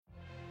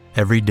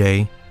Every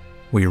day,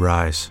 we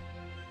rise,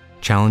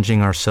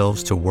 challenging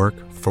ourselves to work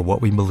for what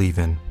we believe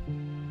in.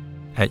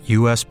 At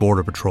U.S.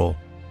 Border Patrol,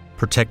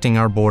 protecting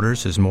our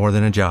borders is more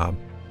than a job.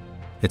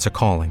 It's a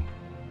calling.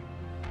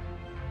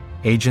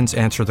 Agents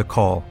answer the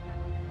call,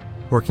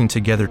 working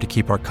together to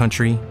keep our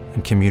country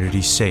and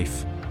communities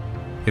safe.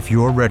 If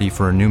you're ready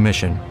for a new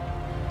mission,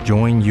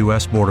 join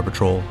U.S. Border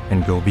Patrol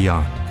and go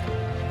beyond.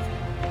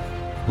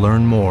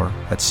 Learn more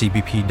at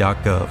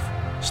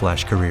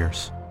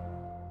cbp.gov/careers.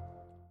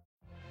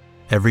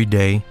 Every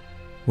day,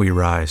 we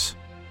rise,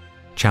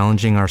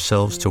 challenging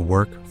ourselves to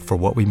work for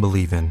what we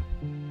believe in.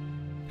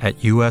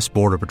 At U.S.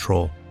 Border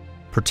Patrol,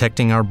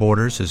 protecting our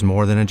borders is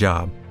more than a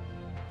job.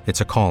 It's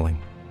a calling.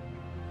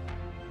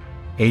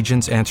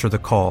 Agents answer the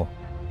call,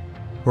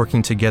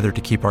 working together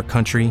to keep our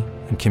country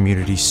and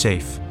communities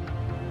safe.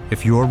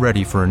 If you're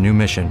ready for a new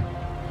mission,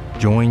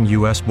 join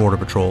U.S. Border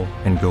Patrol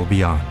and go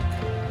beyond.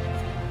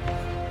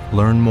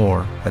 Learn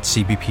more at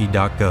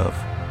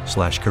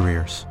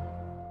cbp.gov/careers.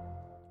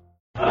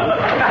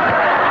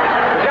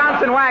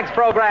 Johnson Wax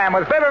Program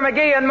with Fibber,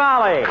 McGee, and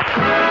Molly.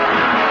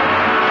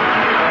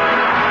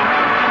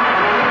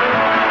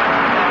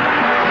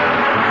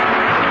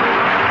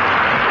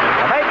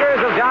 The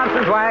makers of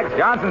Johnson's Wax,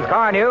 Johnson's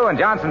Carnew, and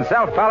Johnson's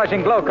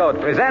Self-Polishing Glow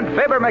Coat present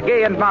Fibber,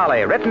 McGee, and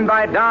Molly, written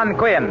by Don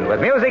Quinn, with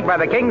music by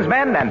the King's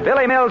Men and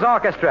Billy Mills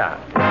Orchestra.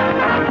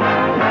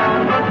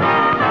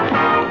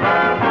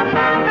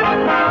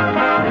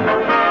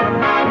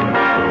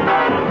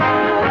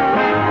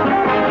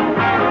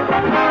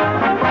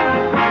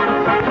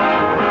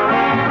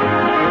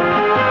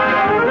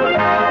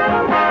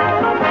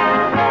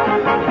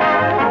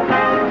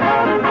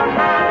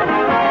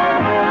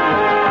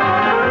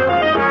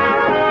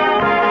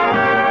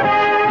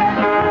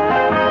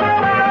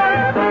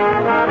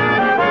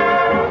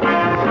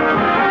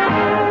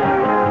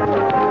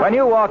 When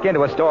you walk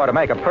into a store to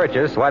make a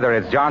purchase, whether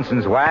it's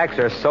Johnson's Wax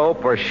or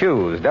soap or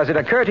shoes, does it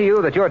occur to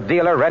you that your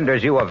dealer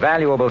renders you a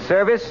valuable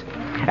service?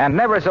 And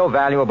never so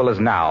valuable as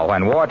now,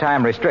 when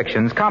wartime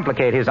restrictions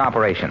complicate his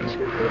operations.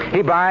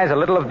 He buys a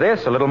little of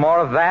this, a little more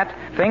of that,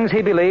 things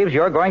he believes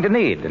you're going to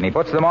need, and he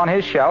puts them on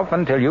his shelf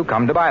until you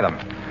come to buy them.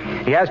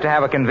 He has to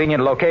have a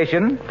convenient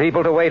location,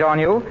 people to wait on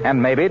you,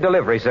 and maybe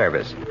delivery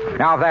service.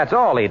 Now, if that's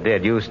all he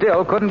did, you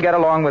still couldn't get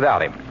along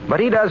without him. But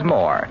he does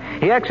more.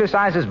 He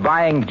exercises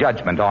buying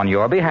judgment on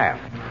your behalf.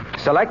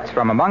 Selects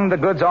from among the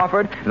goods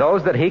offered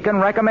those that he can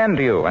recommend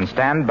to you and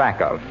stand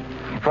back of.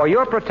 For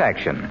your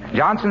protection,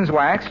 Johnson's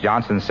Wax,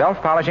 Johnson's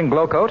Self-Polishing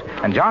Glow Coat,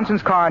 and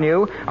Johnson's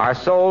Carnew are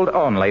sold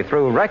only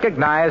through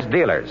recognized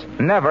dealers,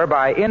 never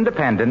by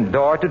independent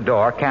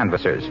door-to-door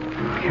canvassers.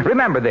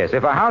 Remember this,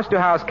 if a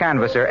house-to-house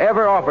canvasser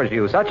ever offers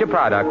you such a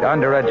product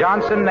under a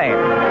Johnson name...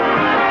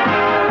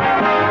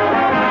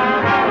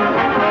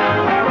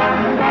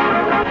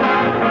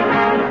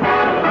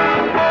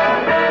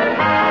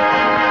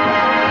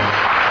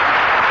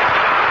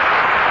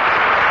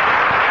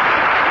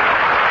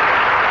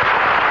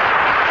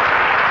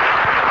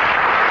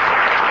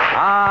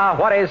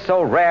 What is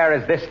so rare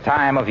as this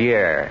time of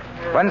year,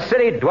 when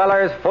city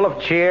dwellers full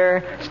of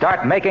cheer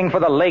start making for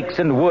the lakes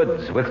and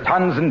woods with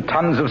tons and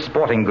tons of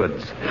sporting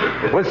goods.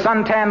 With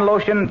suntan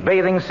lotion,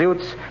 bathing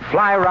suits,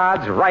 fly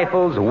rods,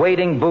 rifles,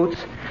 wading boots,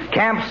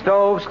 camp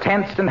stoves,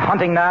 tents, and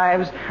hunting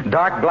knives,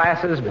 dark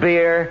glasses,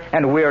 beer,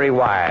 and weary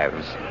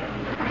wives.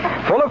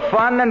 Full of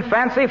fun and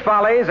fancy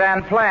follies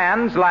and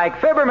plans like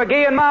Fibber,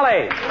 McGee, and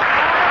Molly.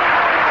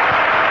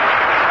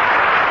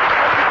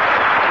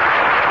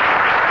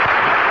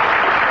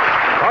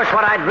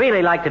 What I'd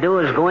really like to do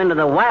is go into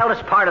the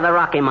wildest part of the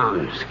Rocky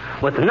Mountains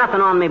with nothing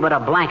on me but a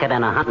blanket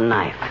and a hunting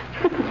knife.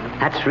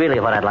 That's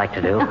really what I'd like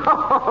to do.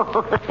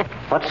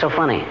 What's so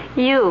funny?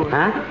 You.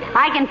 Huh?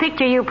 I can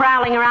picture you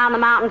prowling around the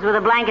mountains with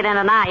a blanket and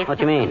a knife. What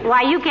do you mean?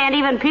 Why, you can't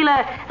even peel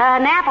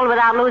an apple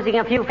without losing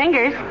a few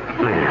fingers.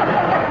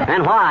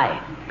 And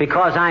why?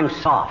 Because I'm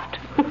soft.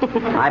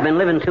 I've been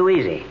living too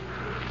easy.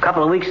 A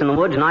couple of weeks in the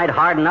woods and I'd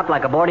harden up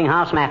like a boarding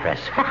house mattress.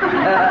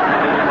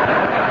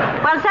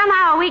 Well,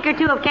 somehow a week or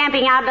two of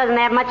camping out doesn't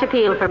have much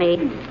appeal for me.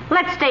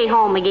 Let's stay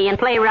home, McGee, and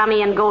play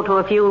rummy and go to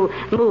a few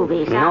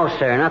movies. Huh? No,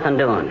 sir, nothing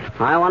doing.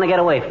 I want to get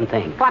away from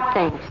things. What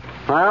things?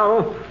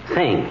 Well,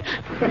 things.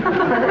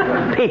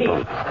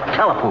 People,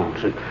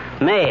 telephones, and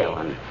mail,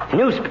 and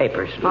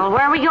newspapers. Well,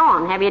 where are we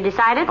going? Have you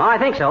decided? Oh, I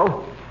think so.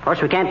 Of course,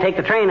 we can't take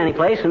the train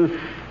anyplace, and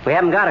we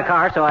haven't got a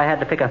car, so I had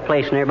to pick a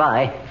place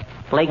nearby.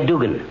 Lake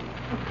Dugan.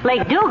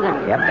 Lake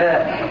Dugan? Yep.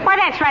 Why,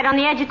 that's right on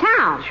the edge of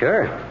town.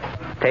 Sure.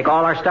 Take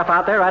all our stuff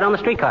out there right on the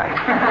streetcar.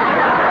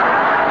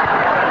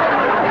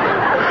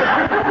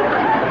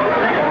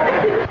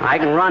 I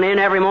can run in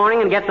every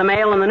morning and get the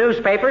mail and the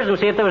newspapers and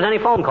see if there was any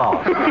phone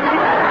calls.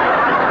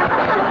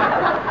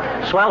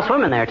 Swell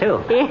swimming there,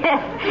 too.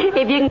 Yeah,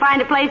 if you can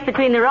find a place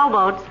between the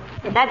rowboats.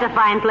 That's a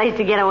fine place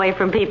to get away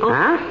from people.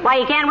 Huh? Why,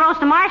 you can't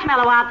roast a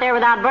marshmallow out there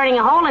without burning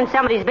a hole in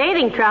somebody's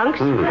bathing trunks.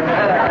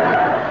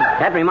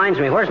 That reminds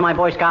me, where's my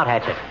Boy Scout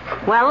hatchet?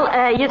 Well,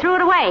 you threw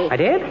it away. I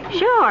did?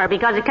 Sure,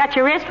 because it cut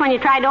your wrist when you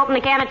tried to open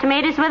a can of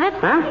tomatoes with it.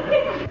 Huh?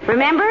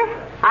 Remember?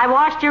 I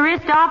washed your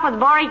wrist off with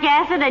boric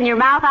acid and your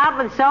mouth out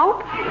with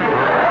soap?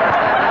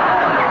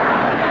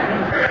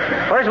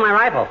 Where's my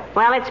rifle?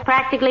 Well, it's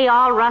practically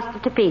all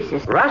rusted to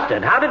pieces.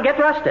 Rusted? How did it get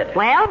rusted?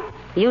 Well,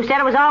 you said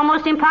it was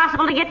almost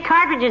impossible to get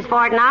cartridges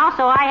for it now,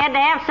 so I had to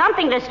have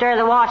something to stir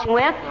the washing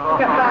with.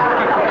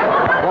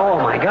 Oh,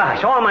 my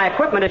gosh. All my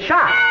equipment is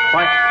shot.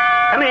 Why,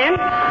 come in.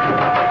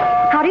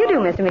 How do you do,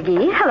 Mr.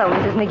 McGee? Hello,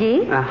 Mrs.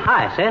 McGee.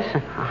 Hi, sis.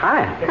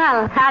 Hi.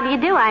 Well, how do you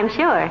do, I'm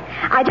sure.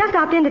 I just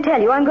stopped in to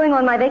tell you I'm going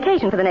on my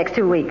vacation for the next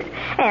 2 weeks,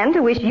 and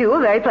to wish you a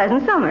very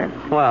pleasant summer.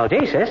 Well,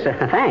 gee, sis,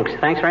 thanks.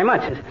 Thanks very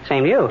much.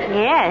 Same to you.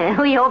 Yeah,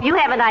 we hope you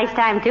have a nice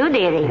time, too,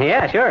 dearie.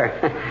 Yeah, sure.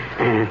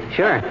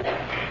 Sure.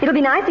 It'll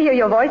be nice to hear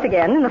your voice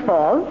again in the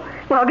fall.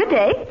 Well, good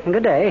day.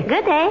 Good day.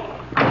 Good day.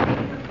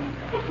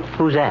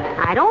 Who's that?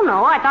 I don't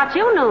know. I thought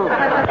you knew.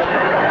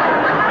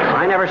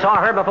 I never saw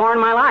her before in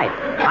my life.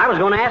 I was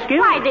going to ask you.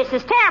 Why, this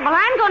is terrible.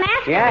 I'm going to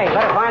ask you. Yeah, you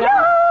better find out.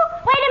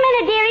 Yoo-hoo! Wait a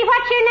minute, dearie.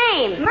 What's your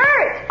name?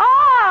 Mert!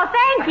 Oh,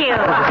 thank you.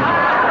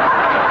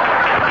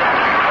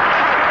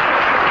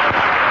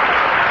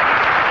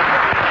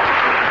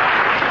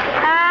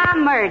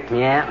 Mert.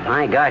 Yeah,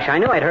 my gosh, I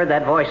knew I'd heard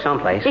that voice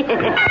someplace. Whom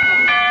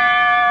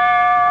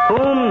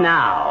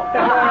now?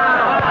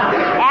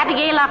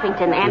 Abigail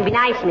Uppington, and be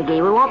nice,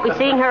 McGee. We won't be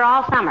seeing her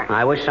all summer.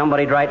 I wish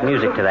somebody'd write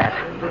music to that.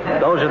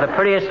 Those are the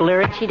prettiest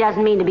lyrics. She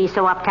doesn't mean to be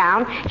so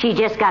uptown. She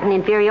just got an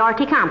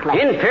inferiority complex.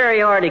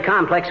 Inferiority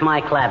complex,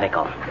 my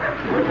clavicle.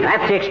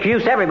 That's the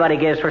excuse everybody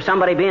gives for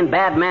somebody being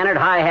bad-mannered,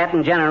 high-hat,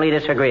 and generally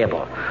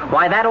disagreeable.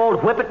 Why, that old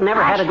whippet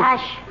never had a...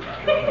 Hush.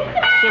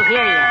 She'll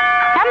hear you.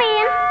 Come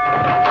in.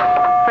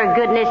 For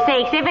goodness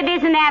sakes, if it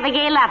isn't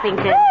Abigail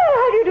Uppington. Oh,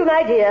 how do you do,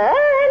 my dear? And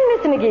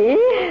Mr. McGee.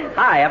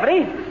 Hi,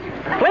 Uppity.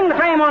 Fling the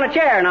frame on a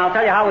chair, and I'll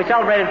tell you how we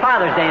celebrated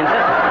Father's Day in Sister.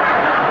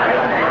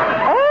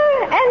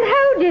 And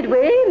how did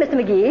we, Mr.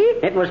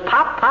 McGee? It was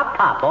pop, pop,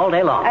 pop all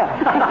day long.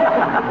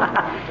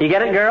 You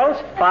get it, girls?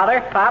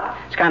 Father, pop?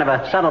 It's kind of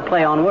a subtle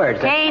play on words.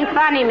 It ain't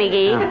funny,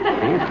 McGee.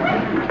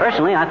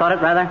 Personally, I thought it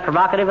rather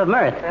provocative of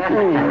mirth.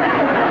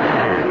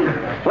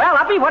 Well,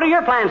 Uppy, what are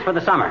your plans for the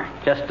summer?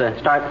 Just to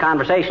start the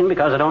conversation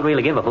because I don't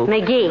really give a hoot.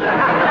 McGee.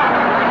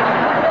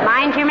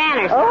 Mind your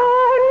manners.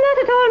 Oh, not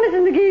at all,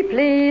 Mrs. McGee,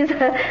 please.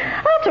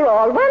 After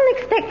all, one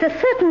expects a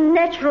certain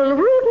natural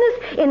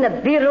rudeness in the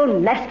virile,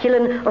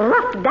 masculine,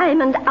 rough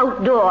diamond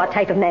outdoor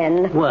type of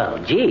man. Well,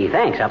 gee,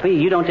 thanks, Uppy.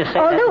 You don't just say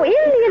Although in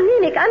the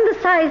anemic,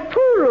 undersized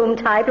pool room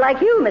type like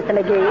you, Mr.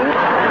 McGee,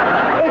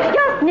 it's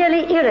just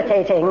nearly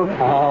irritating.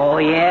 Oh,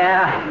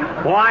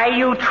 yeah? Why,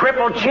 you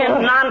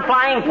triple-chinned,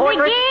 non-flying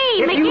portrait?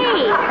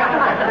 McGee!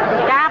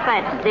 Stop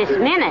it this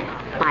minute.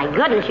 My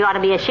goodness, you ought to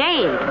be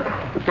ashamed.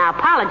 Now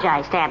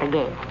apologize to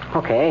Abigail.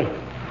 Okay.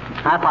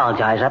 I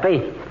apologize,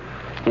 Uppy.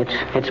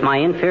 It's my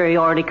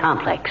inferiority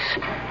complex.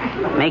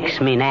 Makes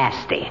me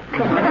nasty.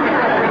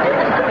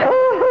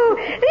 Oh,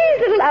 these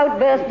little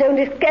outbursts don't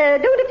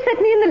upset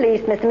me in the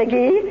least, Mr.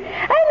 McGee.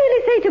 I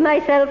merely say to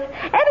myself,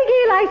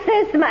 Abigail, I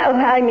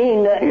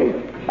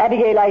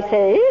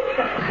say,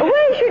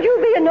 why should you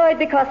be annoyed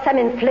because some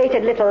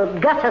inflated little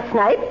gutter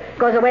snipe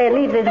goes away and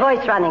leaves his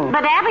voice running?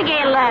 But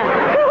Abigail,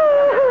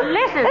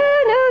 listen.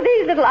 No,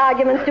 these little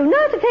arguments do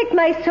not affect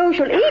my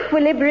social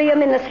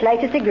equilibrium in the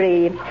slightest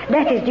degree.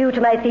 That is due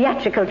to my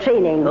theatrical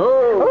training.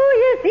 Oh,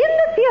 yes, in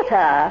the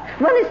theater.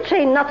 One is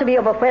trained not to be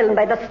overwhelmed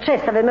by the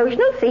stress of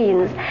emotional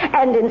scenes,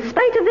 and in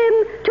spite of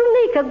them, to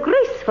make a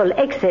graceful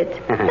exit.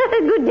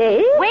 Good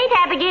day. Wait,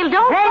 Abigail,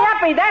 don't... Hey,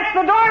 Uppy, that's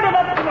the door to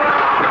the...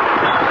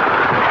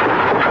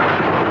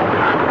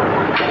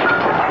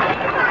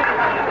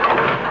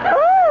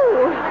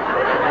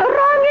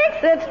 Wrong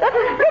exit.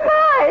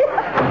 Goodbye.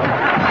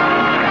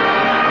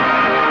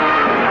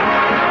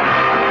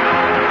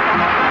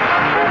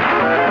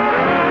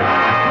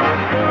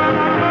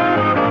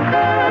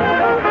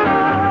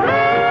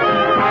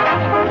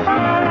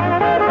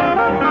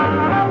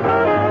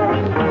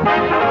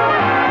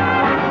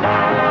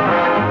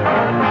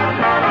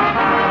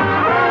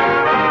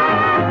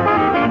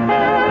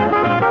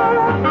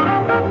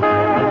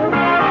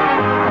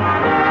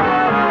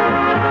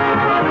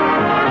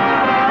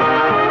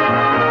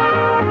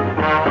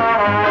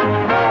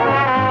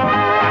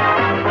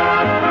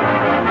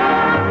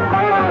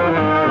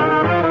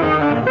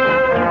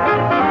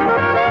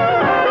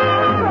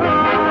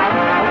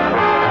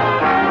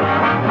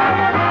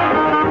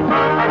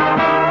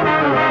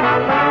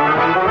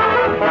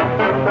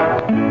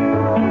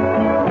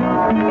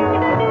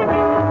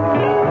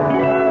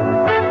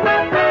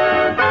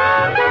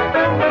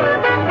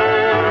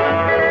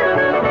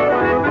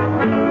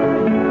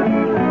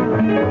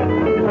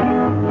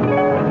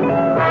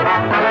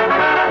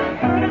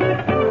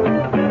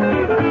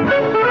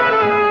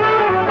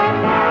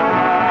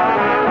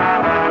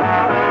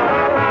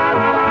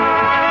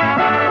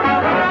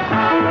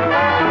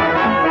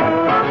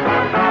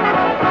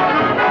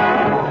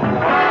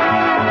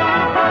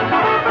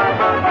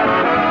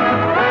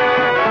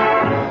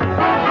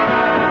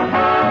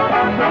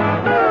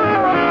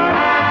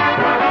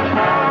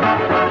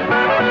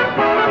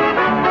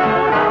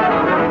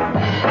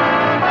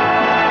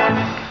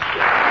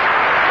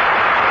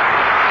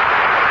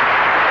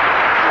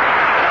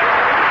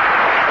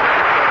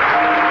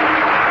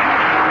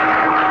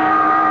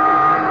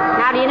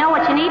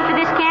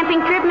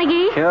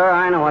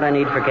 what I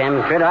need for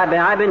camping.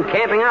 I've been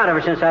camping out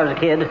ever since I was a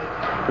kid.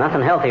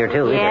 Nothing healthier,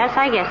 too. Yes,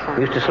 I guess so.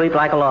 Used to sleep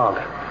like a log.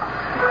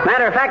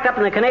 Matter of fact, up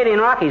in the Canadian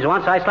Rockies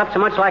once, I slept so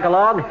much like a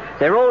log,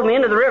 they rolled me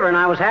into the river, and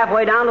I was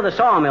halfway down to the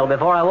sawmill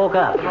before I woke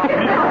up.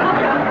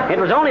 It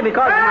was only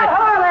because of my...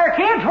 Hello there,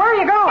 kids. Where are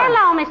you going?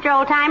 Hello, Mr.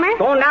 Oldtimer.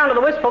 Going down to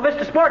the Wistful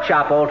Vista Sports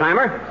Shop,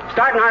 old-timer.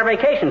 Starting our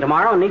vacation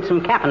tomorrow and need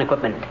some camping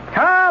equipment.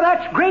 Ah,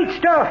 that's great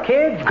stuff,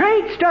 kids.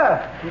 Great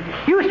stuff.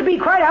 Used to be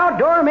quite an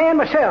outdoor man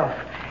myself.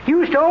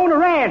 Used to own a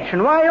ranch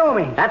in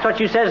Wyoming. That's what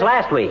you says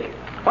last week.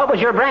 What was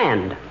your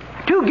brand?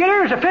 2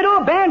 guitars, a fiddle,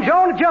 a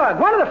banjo, and a jug.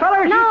 One of the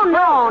fellers... No.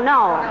 Huh?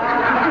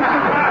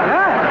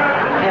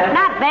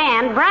 Not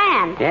band,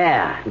 brand.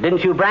 Yeah.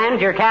 Didn't you brand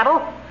your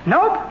cattle?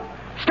 Nope.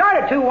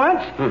 Started to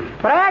once,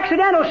 but I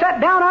accidentally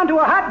sat down onto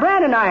a hot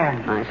branding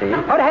iron. I see.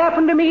 What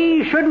happened to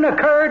me shouldn't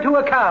occur to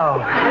a cow.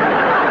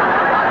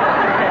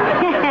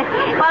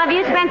 Well, if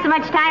you spent so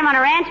much time on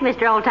a ranch,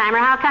 Mr. Oldtimer,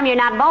 how come you're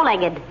not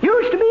bow-legged?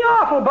 Used to be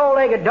awful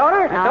bow-legged,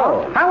 daughter.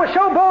 Oh. I was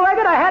so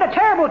bow-legged I had a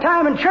terrible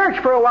time in church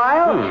for a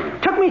while.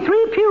 Took me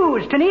 3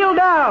 pews to kneel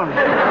down.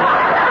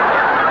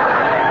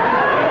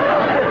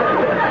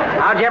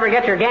 How'd you ever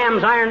get your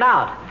gams ironed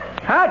out?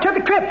 I took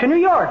a trip to New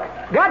York.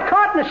 Got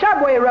caught in the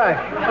subway rush.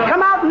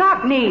 Come out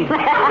knock-kneed. Well,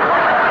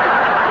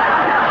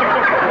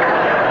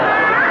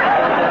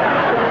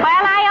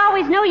 I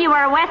always knew you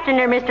were a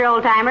Westerner, Mr.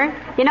 Oldtimer.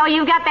 You know,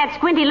 you've got that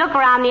squinty look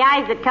around the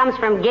eyes that comes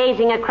from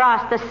gazing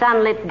across the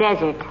sunlit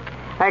desert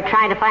or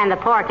trying to find the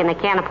pork in a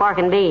can of pork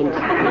and beans.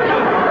 That's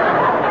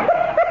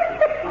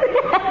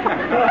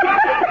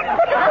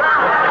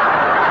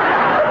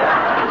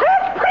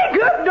pretty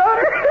good,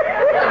 daughter.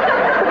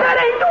 But that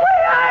ain't the way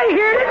I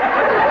heard it.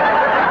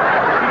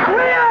 The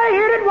way I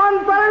heard it, one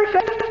feller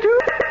says to...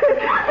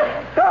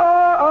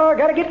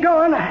 Gotta get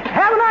going.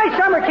 Have a nice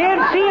summer,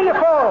 kids. See you in the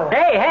fall.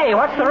 Hey,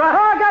 what's the rush? Oh,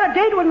 I got a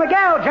date with my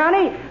gal,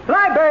 Johnny.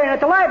 Librarian at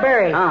the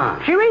library.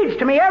 She reads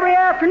to me every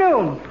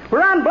afternoon.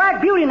 We're on Black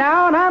Beauty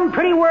now, and I'm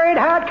pretty worried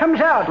how it comes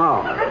out.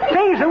 Oh.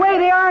 Things the way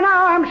they are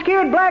now, I'm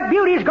scared Black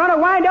Beauty's going to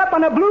wind up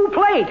on a blue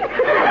plate.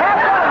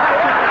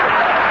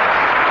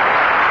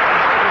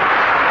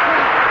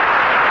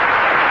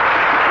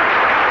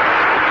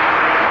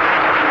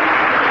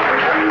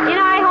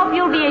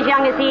 As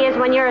young as he is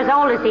when you're as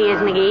old as he is,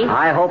 McGee.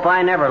 I hope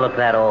I never look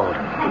that old.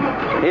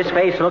 His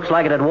face looks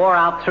like it had wore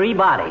out 3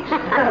 bodies.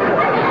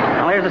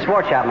 Well, here's the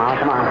sports shop, Molly.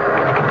 Come on.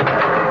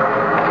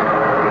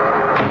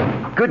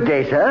 Good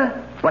day, sir.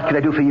 What can I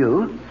do for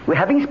you? We're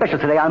having special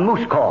today on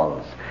moose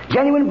calls.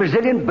 Genuine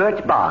Brazilian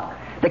birch bark.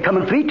 They come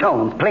in 3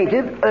 tones,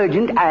 plaintive,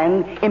 urgent,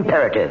 and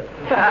imperative.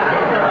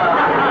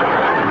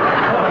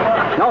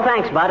 No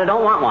thanks, bud. I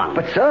don't want one.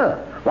 But, sir,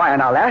 why,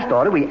 on our last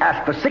order, we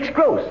asked for 6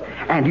 gross.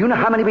 And do you know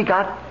how many we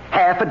got?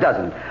 Half a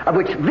dozen, of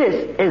which this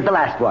is the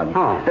last one.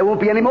 Oh. There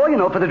won't be any more, you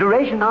know, for the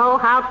duration. Oh,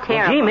 how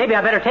terrible. Gee, maybe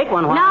I better take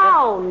one.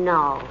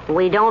 No.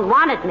 We don't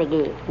want it,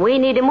 McGee. We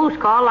need a moose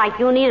call like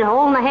you need a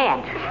hole in the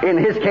head. In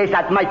his case,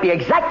 that might be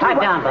exactly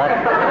Pipe down, bud.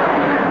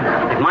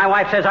 If my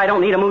wife says I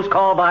don't need a moose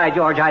call, by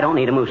George, I don't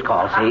need a moose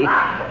call, see?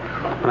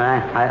 But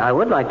I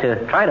would like to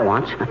try it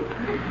once.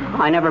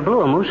 I never blew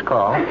a moose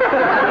call.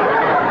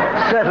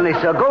 Certainly,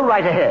 sir. Go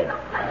right ahead.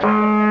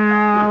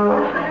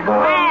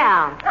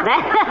 Well,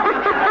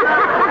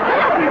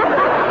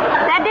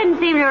 that didn't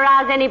seem to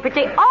arouse any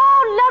particular...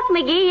 Oh, look,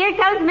 McGee, here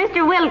comes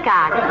Mr.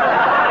 Wilcox.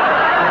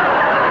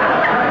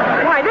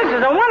 Why, this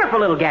is a wonderful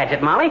little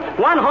gadget, Molly.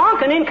 One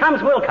honk and in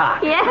comes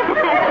Wilcox. Yeah,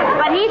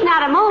 but he's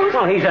not a moose.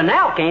 Well, he's an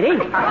elk, ain't he?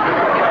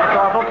 That's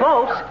awful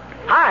close.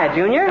 Hi,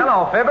 Junior.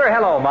 Hello, Fibber.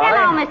 Hello, Molly.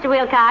 Hello, Mr.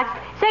 Wilcox.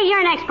 Say,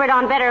 you're an expert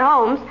on better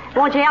homes.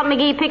 Won't you help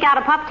McGee pick out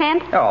a pup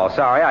tent? Oh,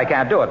 sorry, I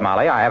can't do it,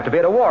 Molly. I have to be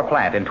at a war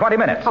plant in 20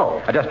 minutes.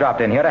 Oh. I just dropped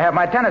in here to have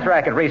my tennis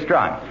racket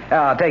restrung.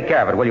 Take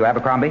care of it, will you,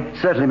 Abercrombie?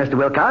 Certainly, Mr.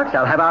 Wilcox.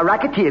 I'll have our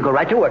racketeer go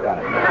right to work on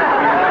it.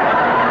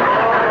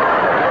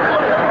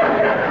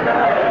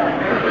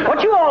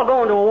 What you all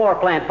going to a war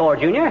plant for,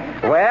 Junior?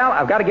 Well,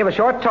 I've got to give a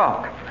short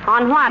talk.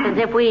 On what? As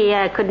if we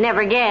could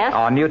never guess.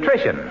 On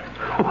nutrition.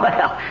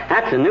 Well,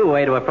 that's a new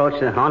way to approach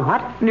the... On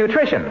what?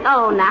 Nutrition.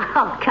 Oh,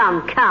 now,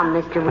 come,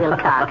 Mr.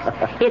 Wilcox.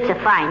 It's a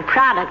fine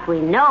product,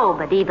 we know,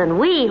 but even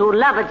we who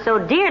love it so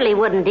dearly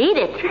wouldn't eat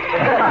it.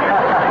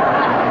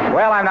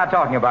 Well, I'm not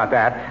talking about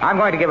that. I'm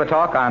going to give a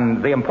talk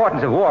on the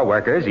importance of war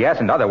workers, yes,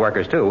 and other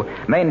workers, too,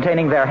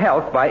 maintaining their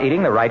health by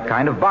eating the right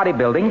kind of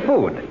bodybuilding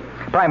food.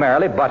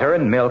 Primarily butter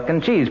and milk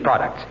and cheese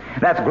products.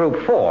 That's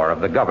Group 4 of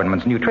the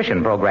government's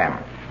nutrition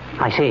program.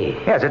 I see.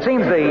 Yes, it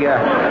seems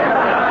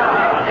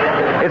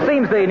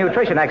the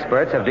nutrition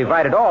experts have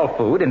divided all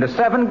food into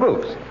 7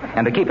 groups.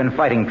 And to keep in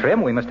fighting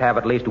trim, we must have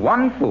at least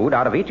one food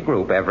out of each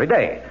group every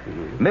day.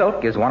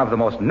 Milk is one of the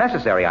most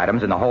necessary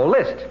items in the whole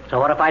list. So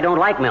what if I don't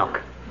like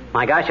milk?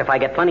 My gosh, if I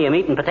get plenty of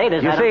meat and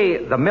potatoes... You see,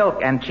 the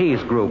milk and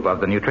cheese group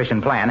of the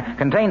nutrition plan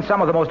contains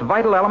some of the most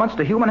vital elements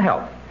to human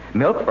health.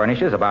 Milk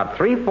furnishes about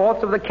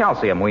 3/4 of the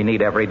calcium we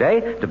need every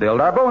day to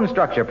build our bone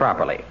structure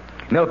properly.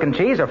 Milk and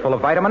cheese are full of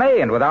vitamin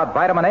A, and without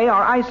vitamin A,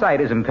 our eyesight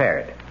is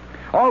impaired.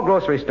 All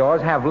grocery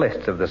stores have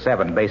lists of the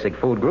 7 basic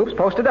food groups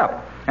posted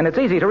up, and it's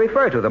easy to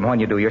refer to them when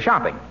you do your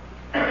shopping.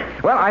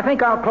 Well, I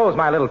think I'll close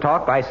my little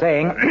talk by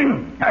saying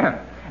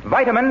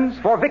vitamins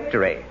for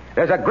victory.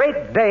 There's a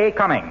great day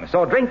coming,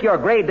 so drink your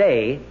great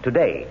day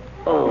today.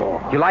 Oh.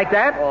 You like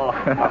that? Oh.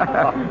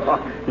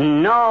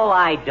 No,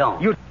 I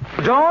don't. You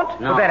don't?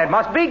 No. Well, then it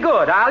must be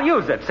good. I'll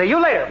use it. See you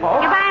later,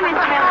 folks. Goodbye,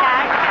 Mr.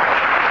 Wilcox.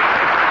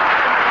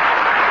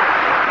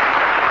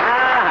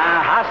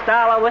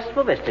 Hostile or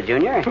wistful vista,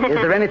 Junior. Is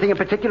there anything in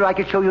particular I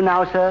could show you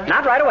now, sir?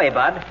 Not right away,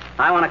 Bud.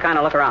 I want to kind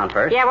of look around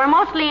first. Yeah, we're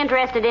mostly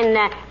interested in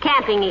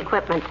camping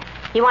equipment.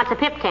 He wants a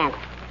pip tent.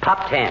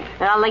 Pop tent.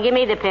 Well, give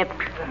me the pip.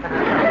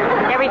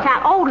 Every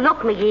time. Oh, look,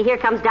 McGee, here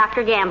comes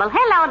Dr. Gamble.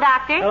 Hello,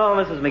 Doctor. Hello,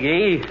 Mrs.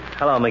 McGee.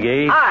 Hello,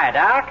 McGee. Hi,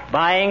 Doc.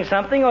 Buying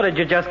something, or did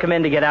you just come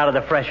in to get out of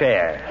the fresh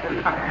air?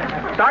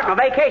 Start my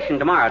vacation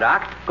tomorrow,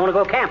 Doc. Going to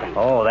go camping.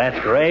 Oh, that's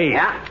great.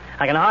 Yeah.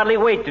 I can hardly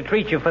wait to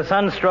treat you for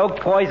sunstroke,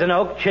 poison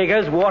oak,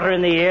 chiggers, water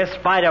in the ear,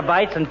 spider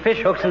bites, and fish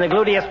hooks in the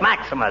gluteus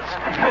maximus.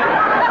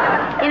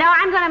 You know,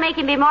 I'm going to make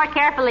him be more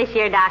careful this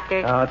year,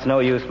 Doctor. Oh, it's no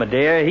use, my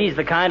dear. He's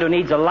the kind who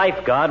needs a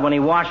lifeguard when he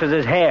washes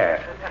his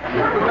hair.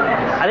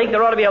 I think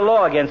there ought to be a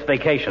law against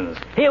vacations.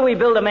 Here we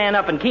build a man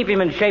up and keep him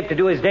in shape to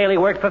do his daily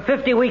work for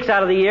 50 weeks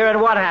out of the year, and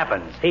what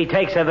happens? He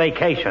takes a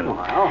vacation.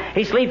 Well.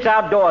 He sleeps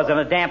outdoors in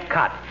a damp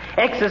cot.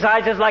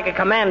 Exercises like a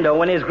commando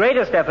when his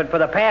greatest effort for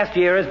the past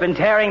year has been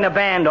tearing the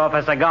band off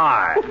a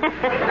cigar.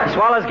 He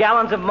swallows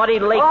gallons of muddy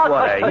lake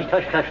water.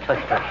 Tush.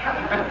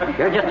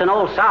 You're just an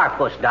old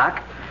sourpuss,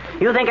 Doc.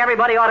 You think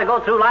everybody ought to go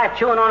through life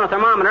chewing on a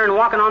thermometer and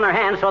walking on their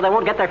hands so they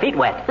won't get their feet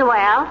wet?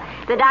 Well,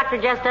 the doctor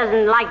just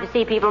doesn't like to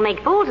see people make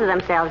fools of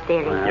themselves,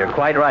 dearie. You're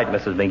quite right,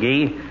 Mrs.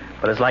 McGee.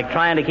 But it's like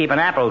trying to keep an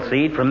apple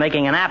seed from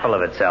making an apple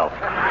of itself.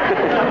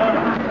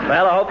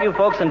 Well, I hope you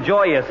folks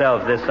enjoy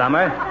yourselves this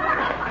summer.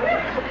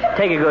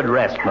 Take a good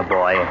rest, my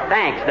boy.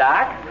 Thanks,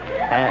 Doc.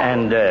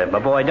 And my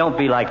boy, don't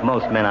be like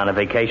most men on a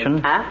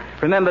vacation. Huh?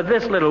 Remember,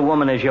 this little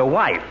woman is your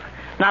wife.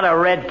 Not a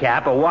red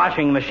cap, a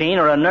washing machine,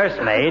 or a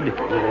nursemaid.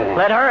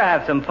 Let her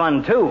have some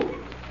fun, too.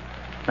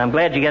 I'm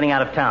glad you're getting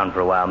out of town for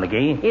a while,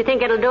 McGee. You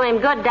think it'll do him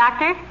good,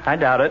 Doctor? I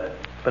doubt it,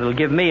 but it'll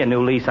give me a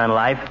new lease on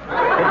life.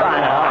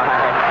 Goodbye now.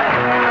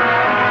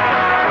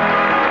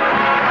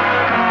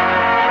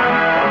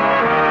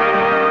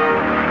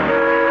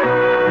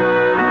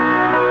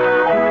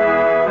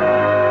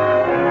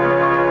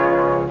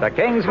 The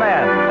King's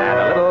Men and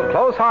a little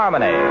close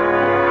harmony.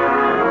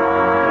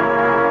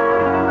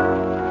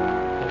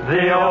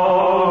 The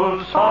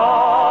old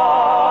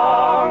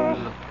songs,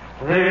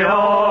 the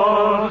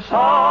old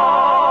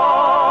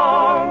songs,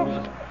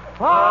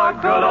 are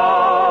good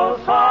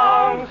old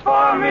songs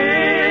for me.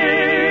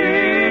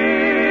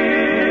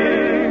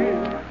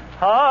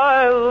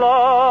 I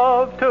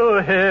love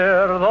to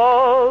hear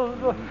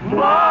those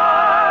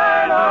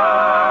minor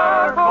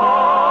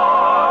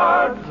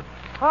chords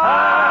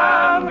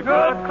and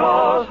good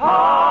close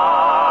harmony.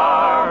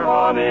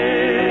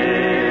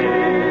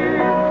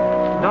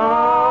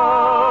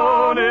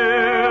 Down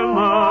in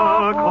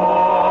the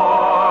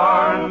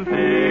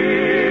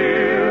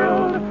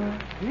cornfield,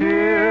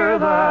 hear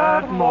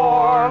that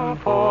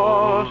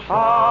mournful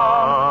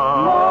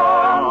song,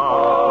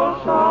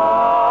 mournful song.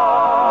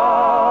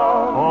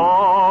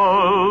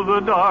 All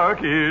the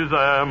darkies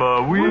am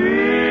a weeping,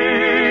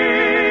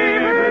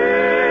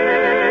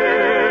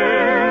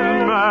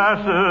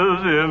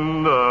 masses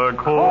in the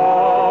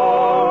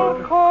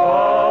cold,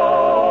 cold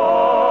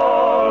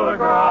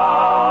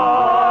ground.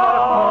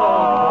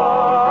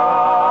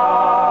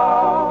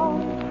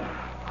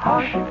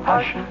 Hush,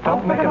 hush,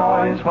 don't make a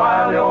noise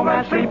while the old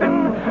man's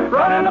sleeping.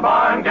 Run in the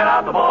barn, get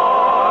out the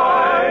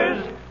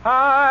boys,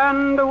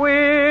 and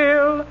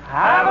we'll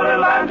have a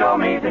little banjo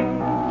meeting.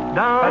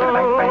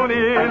 Down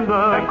in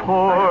the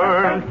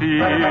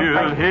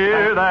cornfield,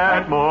 hear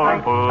that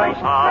mournful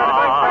sound.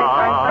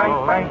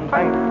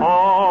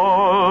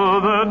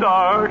 All the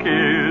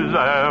darkies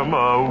am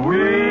a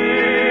weeping,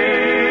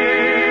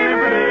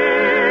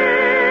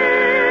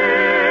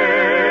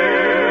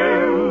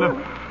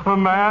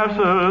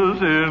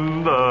 masses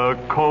in the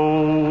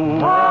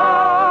cold,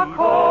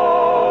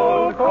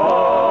 cold,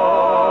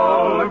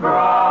 cold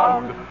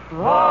ground,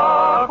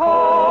 the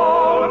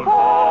cold,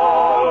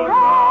 cold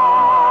ground.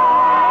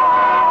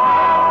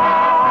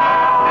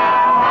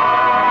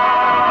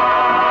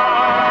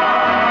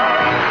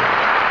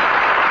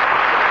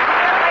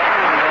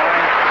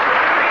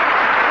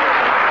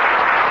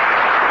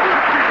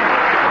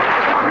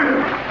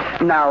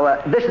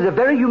 Now, this is a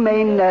very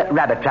humane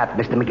rabbit trap,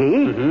 Mr.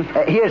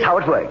 McGee. Here's how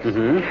it works.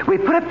 We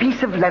put a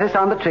piece of lettuce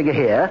on the trigger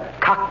here,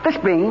 cock the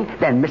spring,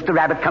 then Mr.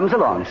 Rabbit comes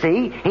along.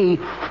 See? He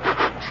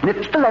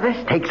sniffs the lettuce,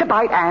 takes a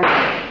bite, and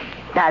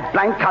that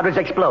blank cartridge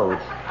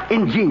explodes.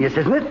 Ingenious,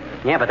 isn't it?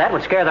 Yeah, but that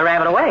would scare the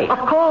rabbit away.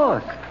 Of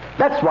course.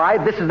 That's why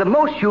this is the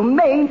most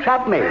humane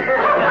trap made. Well,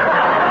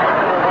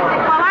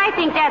 I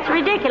think that's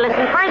ridiculous.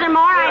 And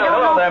furthermore, I don't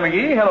know... Hello there,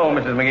 McGee. Hello,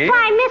 Mrs. McGee.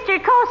 Why, Mr.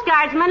 Coast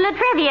Guardsman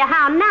Latrivia,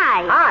 how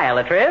nice. Hi,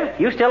 Latriv.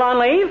 You still on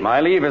leave? My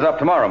leave is up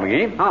tomorrow,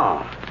 McGee.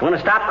 Oh, going to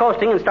stop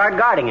coasting and start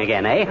guarding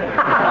again, eh?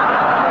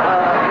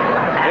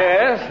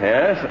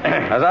 Yes.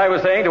 as I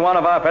was saying to one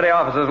of our petty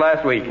officers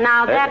last week.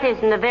 Now, that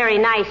isn't a very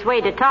nice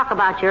way to talk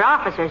about your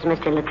officers,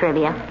 Mr.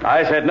 Latrivia.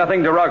 I said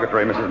nothing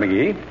derogatory, Mrs.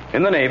 McGee.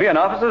 In the Navy, an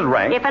officer's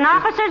rank... If an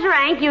officer's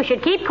rank, you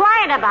should keep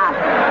quiet about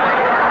it.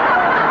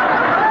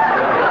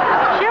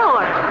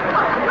 Sure.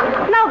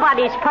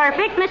 Nobody's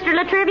perfect, Mr.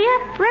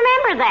 Latrivia.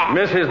 Remember that.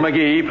 Mrs.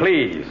 McGee,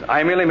 please.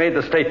 I merely made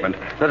the statement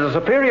that a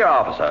superior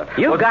officer...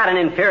 You've got an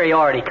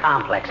inferiority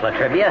complex,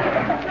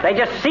 Latrivia. They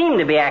just seem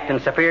to be acting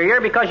superior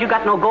because you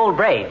got no gold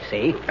braids,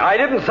 see? I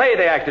didn't say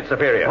they acted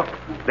superior.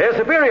 They're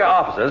superior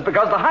officers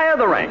because the higher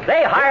the rank...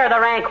 They higher the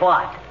rank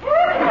what?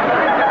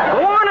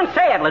 Go on and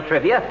say it,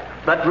 Latrivia.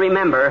 But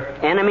remember,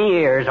 enemy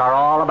ears are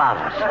all about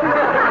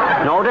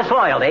us. No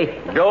disloyalty.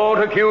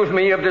 Don't accuse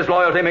me of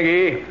disloyalty,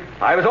 McGee.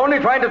 I was only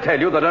trying to tell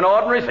you that an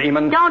ordinary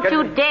seaman... Don't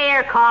you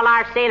dare call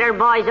our sailor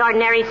boys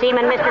ordinary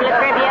seamen, Mr.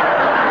 Latrivia.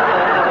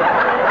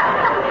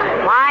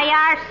 Why,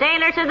 our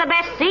sailors are the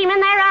best seamen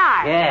there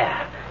are.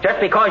 Yeah.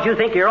 Just because you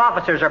think your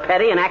officers are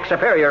petty and act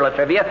superior,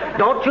 Latrivia,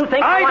 don't you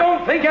think... I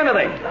don't think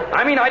anything.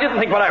 I mean, I didn't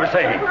think what I was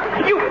saying.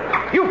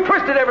 You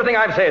twisted everything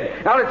I've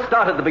said. Now, let's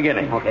start at the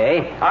beginning.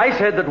 Okay. I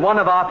said that one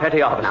of our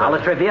petty officers... Now,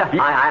 Latrivia,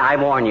 I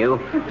warn you.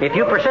 If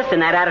you persist in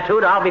that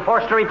attitude, I'll be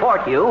forced to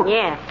report you.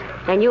 Yes.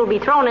 And you'll be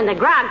thrown in the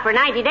grog for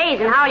 90 days,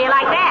 and how do you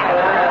like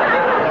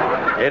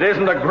that? It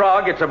isn't a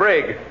grog, it's a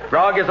brig.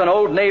 Grog is an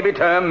old Navy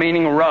term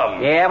meaning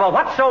rum. Yeah, well,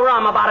 what's so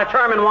rum about a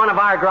term in one of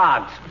our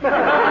grogs?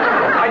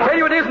 I tell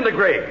you, it isn't a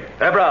brig,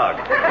 a grog.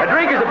 A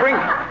brig is a brig...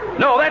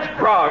 No, that's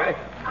grog.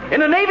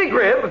 In a Navy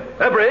grib,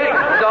 a brig,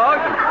 a dog,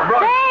 a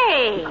grog...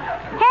 Say,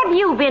 have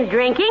you been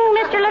drinking,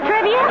 Mr.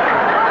 Latrivia?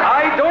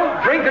 I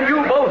don't drink, and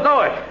you both know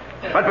it.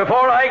 But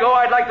before I go,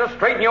 I'd like to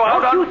straighten you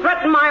out. Don't you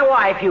threaten my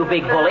wife, you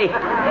big bully.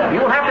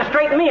 You'll have to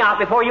straighten me out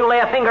before you lay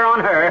a finger on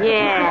her.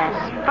 Yes,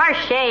 for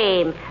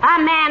shame. A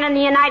man in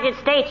the United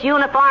States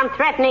uniform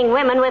threatening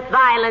women with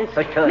violence.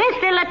 Mr.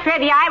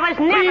 Latrivia, I was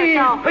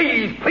never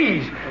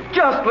Please,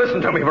 just listen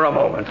to me for a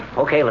moment.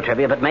 Okay,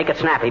 Latrivia, but make it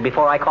snappy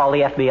before I call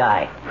the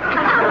FBI.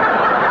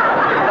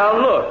 Now,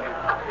 look,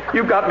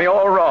 you've got me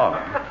all wrong.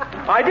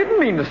 I didn't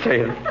mean to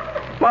say it.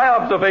 My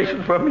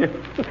observations from you.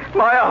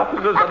 My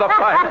officers are the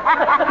finest.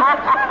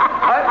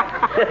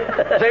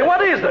 Say,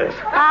 what is this?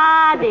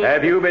 Dear.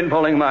 Have you been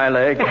pulling my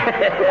leg?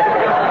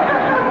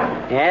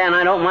 Yeah, and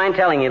I don't mind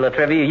telling you,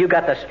 Latrivia, you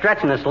got the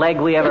stretchingest leg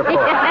we ever pulled.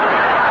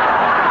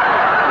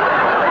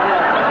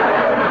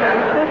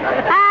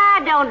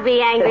 Don't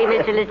be angry,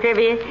 Mr.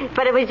 Latrivia.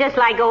 But it was just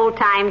like old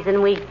times,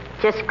 and we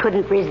just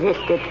couldn't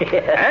resist it.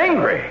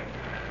 Angry?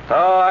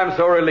 Oh, I'm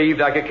so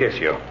relieved I could kiss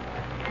you.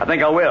 I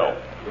think I will.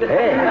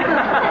 Hey.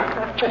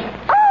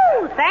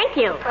 Oh, thank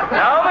you.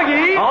 Now,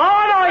 McGee.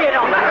 Oh, no, you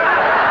don't.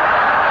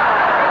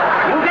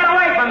 You get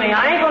away from me.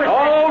 I ain't going to...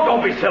 Oh,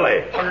 don't be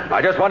silly. I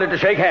just wanted to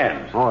shake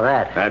hands. Oh,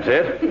 that. That's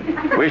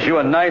it. Wish you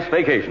a nice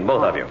vacation,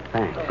 both of you.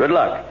 Thanks. Good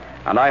luck.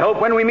 And I hope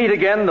when we meet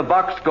again, the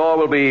box score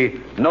will be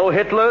no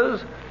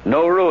Hitlers,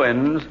 no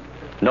ruins,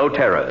 no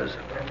terrors.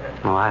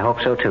 Oh, I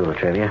hope so, too,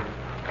 Latrivia.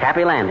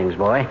 Happy landings,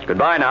 boy.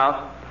 Goodbye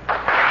now.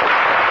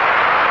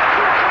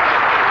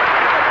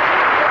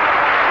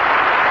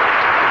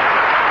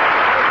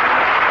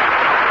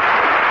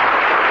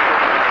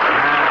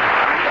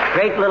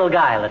 Great little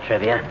guy,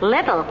 Latrivia.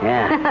 Little?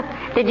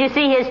 Yeah. Did you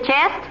see his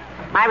chest?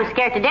 I was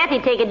scared to death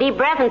he'd take a deep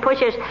breath and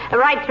push us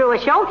right through a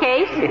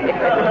showcase.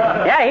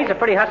 Yeah, he's a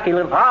pretty husky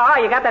little... Oh,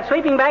 you got that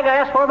sleeping bag I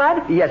asked for,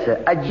 Bud? Yes,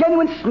 sir. A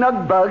genuine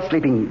snug bug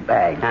sleeping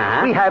bag.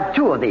 Uh-huh. We have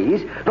 2 of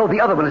these, though the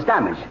other one is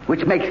damaged,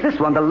 which makes this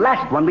one the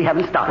last one we have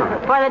in stock.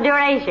 For the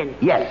duration?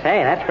 Yes.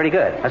 Hey, that's pretty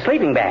good. A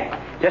sleeping bag.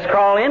 Just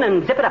crawl in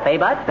and zip it up, eh,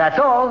 Bud? That's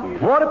all.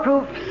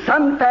 Waterproof,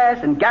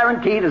 sun-fast, and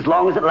guaranteed as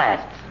long as it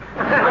lasts.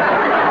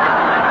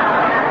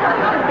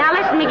 Now,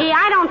 listen, McGee,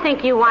 I don't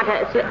think you want to...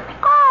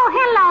 Oh,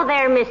 hello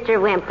there, Mr.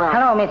 Wimple.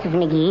 Hello, Mrs.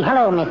 McGee.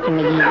 Hello, Mr.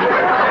 McGee.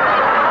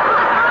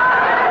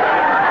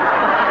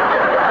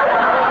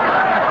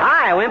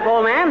 Hi, Wimp,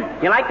 old man.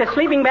 You like this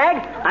sleeping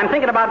bag? I'm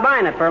thinking about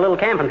buying it for a little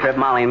camping trip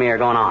Molly and me are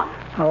going on.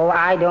 Oh,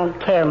 I don't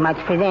care much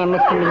for them,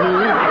 Mr.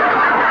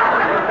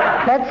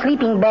 McGee. Let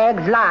sleeping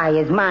bags lie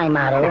is my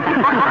motto.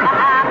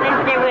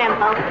 Mr.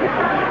 Wimple.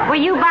 Were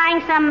you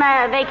buying some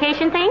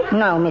vacation things?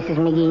 No, Mrs.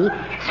 McGee.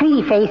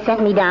 Sweetie Face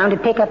sent me down to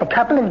pick up a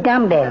couple of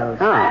dumbbells.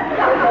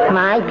 Oh.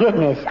 My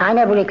goodness, I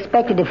never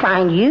expected to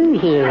find you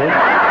here.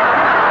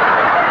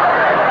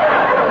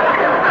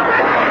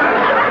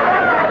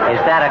 Is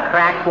that a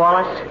crack,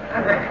 Wallace?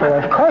 Well,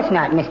 of course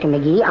not, Mr.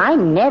 McGee. I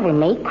never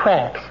make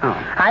cracks. Oh.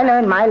 I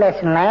learned my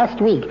lesson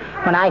last week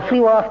when I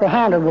flew off the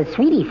handle with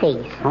Sweetie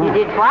Face. Oh. You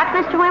did what,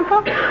 Mr.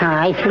 Wimple?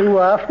 I flew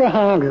off the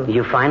handle.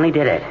 You finally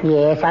did it.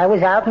 Yes, I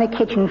was out in the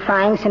kitchen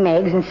frying some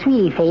eggs, and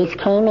Sweetie Face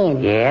came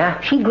in. Yeah?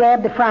 She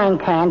grabbed the frying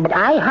pan, but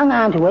I hung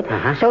on to it,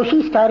 so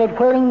she started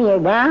whirling me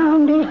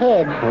around her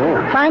head.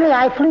 Oh. Finally,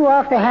 I flew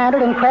off the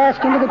handle and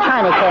crashed into the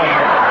china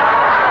cabinet.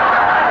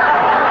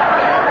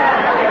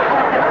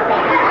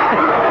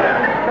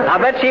 I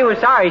bet she was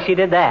sorry she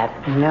did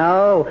that.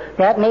 No,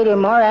 that made her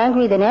more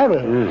angry than ever.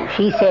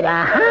 She said,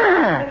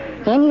 "Aha,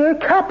 in your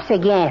cups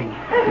again,"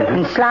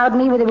 and slouted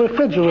me with a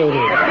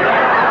refrigerator.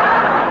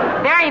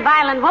 Very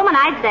violent woman,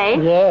 I'd say.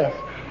 Yes.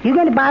 You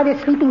going to buy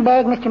this sleeping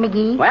bag, Mr.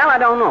 McGee? Well, I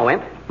don't know,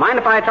 Imp. Mind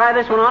if I try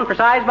this one on for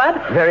size,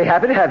 Bud? Very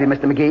happy to have you,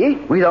 Mr.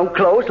 McGee. We don't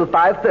close till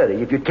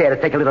 5:30 if you'd care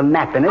to take a little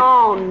nap in it.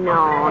 Oh, no,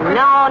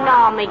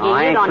 McGee. Oh,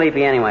 I you ain't don't...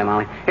 sleepy anyway,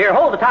 Molly. Here,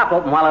 hold the top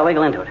open while I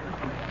wiggle into it.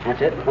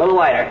 That's it. A little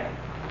wider.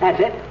 That's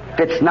it.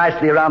 Fits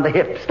nicely around the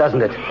hips,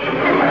 doesn't it?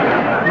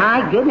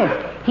 My goodness.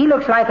 He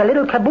looks like a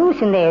little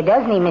caboose in there,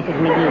 doesn't he, Mrs.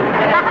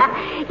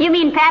 McGee? You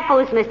mean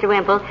papoose, Mr.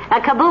 Wimple.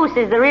 A caboose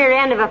is the rear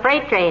end of a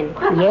freight train.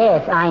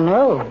 Yes, I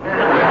know.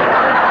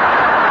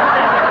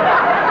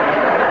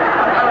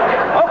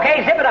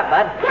 Okay, zip it up,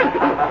 Bud.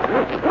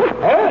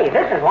 Hey,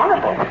 this is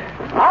wonderful.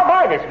 I'll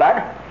buy this,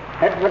 Bud.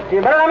 But you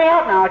better let me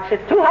out now.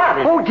 It's too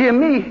hot. Oh, dear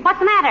me. What's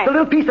the matter? The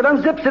little piece that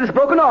unzips it is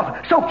broken off.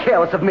 So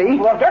careless of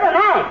me. Well, get it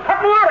now.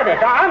 Cut me out of this.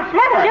 I'm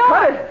smothered.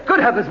 Sure. Good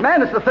heavens,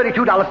 man. It's the $32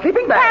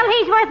 sleeping bag. Well,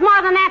 he's worth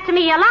more than that to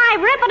me alive.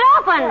 Rip it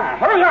open.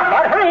 Hurry up,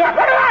 Bud. Hurry up.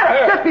 Get it out of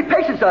here. Just be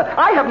patient, sir.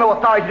 I have no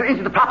authority to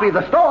enter the property of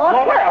the store.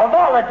 Well, with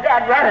all that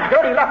rather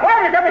dirty luck,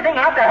 why does everything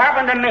have to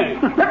happen to me?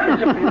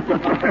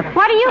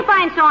 What do you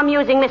find so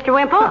amusing, Mr.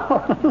 Wimple?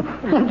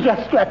 It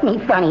just struck me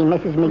funny,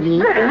 Mrs.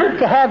 McGee,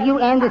 to have you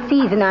end the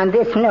season on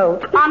this note.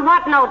 On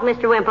what note,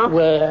 Mr. Wimple?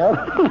 Well,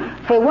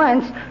 for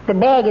once, the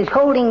bag is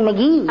holding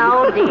McGee.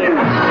 Oh, dear.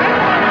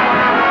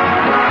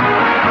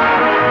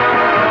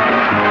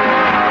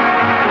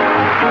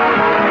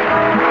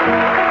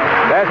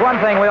 There's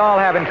one thing we all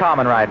have in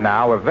common right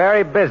now. We're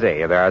very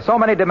busy. There are so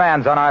many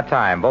demands on our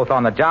time, both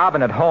on the job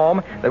and at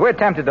home, that we're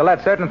tempted to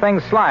let certain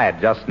things slide,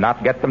 just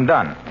not get them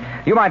done.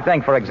 You might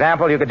think, for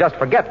example, you could just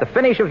forget the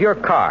finish of your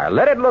car.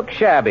 Let it look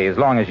shabby as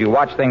long as you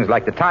watch things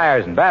like the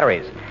tires and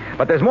batteries.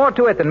 But there's more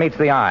to it than meets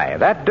the eye.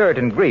 That dirt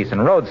and grease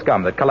and road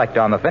scum that collect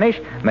on the finish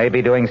may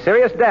be doing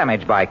serious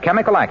damage by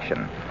chemical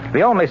action.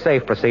 The only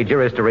safe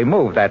procedure is to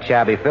remove that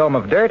shabby film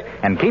of dirt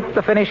and keep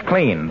the finish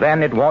clean.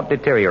 Then it won't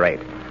deteriorate.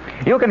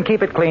 You can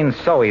keep it clean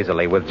so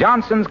easily with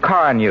Johnson's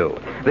Car New,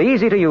 the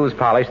easy-to-use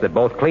polish that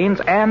both cleans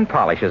and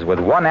polishes with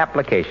one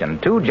application,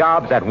 2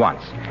 jobs at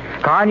once.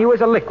 Car New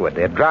is a liquid.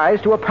 It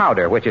dries to a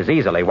powder, which is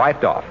easily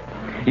wiped off.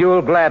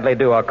 You'll gladly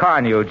do a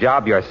Car New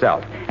job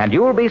yourself, and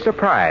you'll be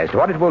surprised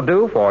what it will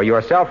do for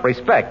your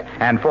self-respect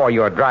and for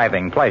your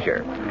driving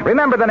pleasure.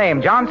 Remember the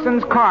name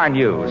Johnson's Car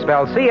New,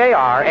 spelled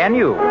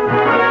C-A-R-N-U.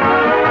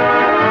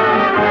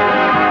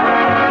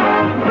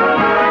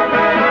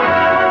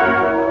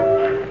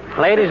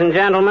 Ladies and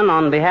gentlemen,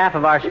 on behalf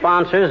of our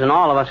sponsors and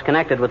all of us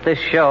connected with this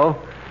show,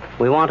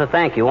 we want to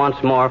thank you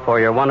once more for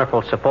your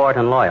wonderful support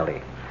and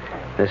loyalty.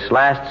 This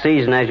last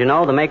season, as you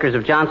know, the makers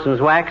of Johnson's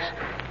Wax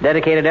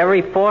dedicated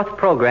every 4th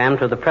program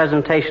to the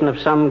presentation of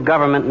some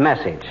government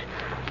message,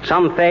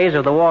 some phase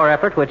of the war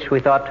effort which we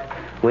thought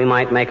we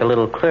might make a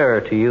little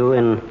clearer to you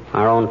in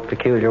our own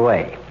peculiar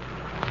way.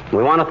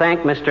 We want to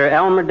thank Mr.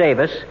 Elmer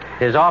Davis,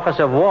 his Office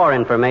of War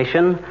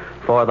Information,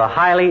 for the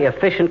highly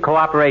efficient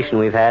cooperation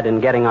we've had in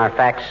getting our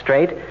facts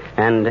straight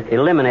and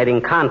eliminating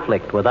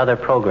conflict with other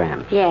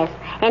programs. Yes,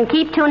 and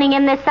keep tuning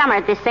in this summer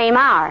at this same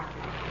hour.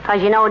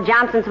 Because, you know,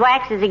 Johnson's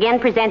Wax is again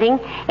presenting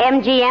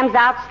MGM's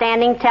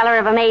outstanding teller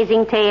of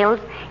amazing tales,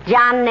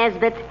 John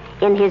Nesbitt,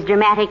 in his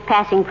dramatic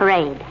passing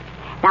parade.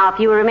 Now, if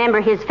you remember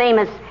his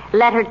famous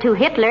letter to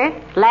Hitler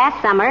last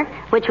summer,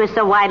 which was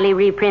so widely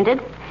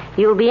reprinted,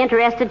 you'll be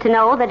interested to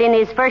know that in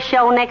his first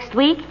show next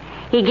week,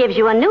 he gives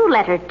you a new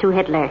letter to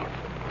Hitler.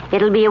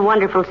 It'll be a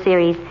wonderful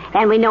series,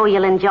 and we know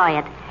you'll enjoy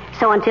it.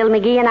 So until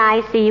McGee and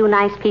I see you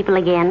nice people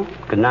again.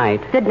 Good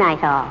night. Good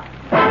night, all.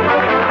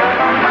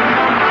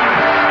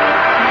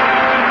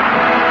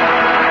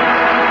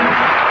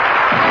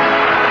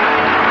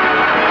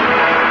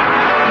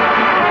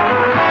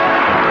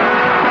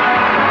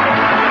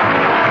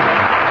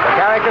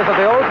 Of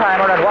the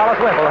old-timer and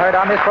Wallace Wimple heard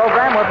on this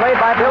program were played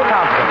by Bill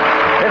Thompson.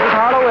 This is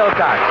Harlow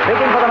Wilcox,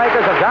 speaking for the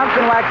makers of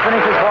Johnson Wax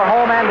Finishes for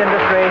Home and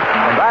Industry,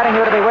 inviting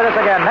you to be with us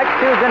again next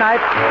Tuesday night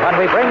when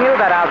we bring you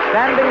that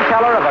outstanding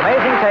teller of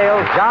amazing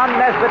tales, John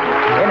Nesbitt,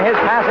 in his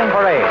passing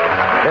parade.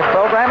 This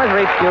program has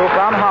reached you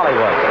from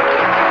Hollywood.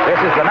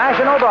 This is the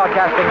National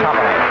Broadcasting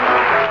Company.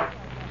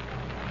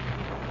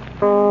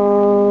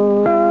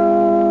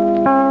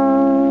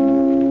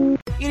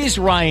 It is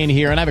Ryan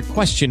here, and I have a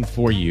question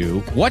for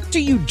you. What do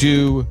you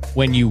do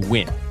when you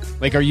win?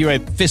 Like, are you a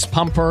fist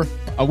pumper,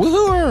 a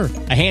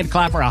woohooer, a hand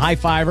clapper, a high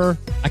fiver?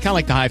 I kind of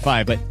like the high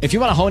five, but if you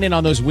want to hone in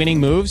on those winning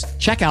moves,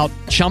 check out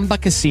Chumba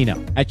Casino.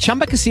 At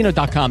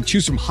ChumbaCasino.com,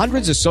 choose from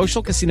hundreds of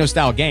social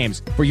casino-style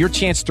games for your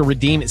chance to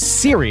redeem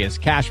serious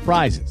cash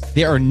prizes.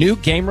 There are new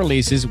game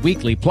releases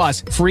weekly,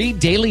 plus free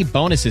daily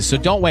bonuses, so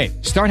don't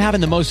wait. Start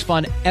having the most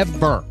fun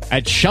ever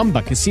at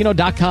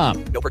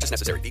ChumbaCasino.com. No purchase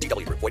necessary.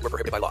 VGW. Void where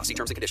prohibited by law. See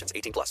terms and conditions.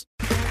 18+.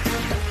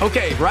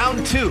 Okay,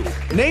 round 2.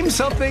 Name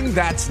something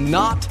that's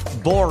not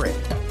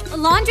boring. A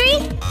laundry?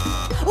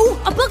 Ooh,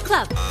 a book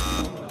club.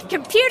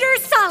 Computer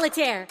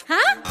solitaire,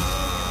 huh?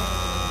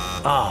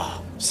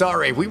 Ah, oh,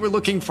 sorry. We were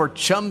looking for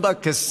Chumba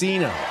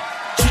Casino.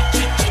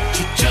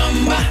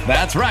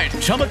 That's right.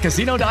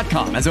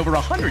 ChumbaCasino.com has over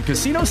 100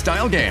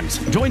 casino-style games.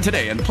 Join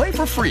today and play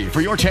for free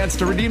for your chance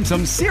to redeem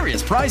some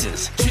serious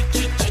prizes.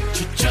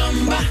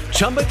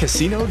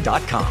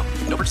 ChumbaCasino.com.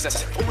 No purchase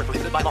necessary. Void where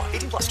prohibited by law.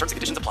 18 plus terms and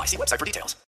conditions apply. See website for details.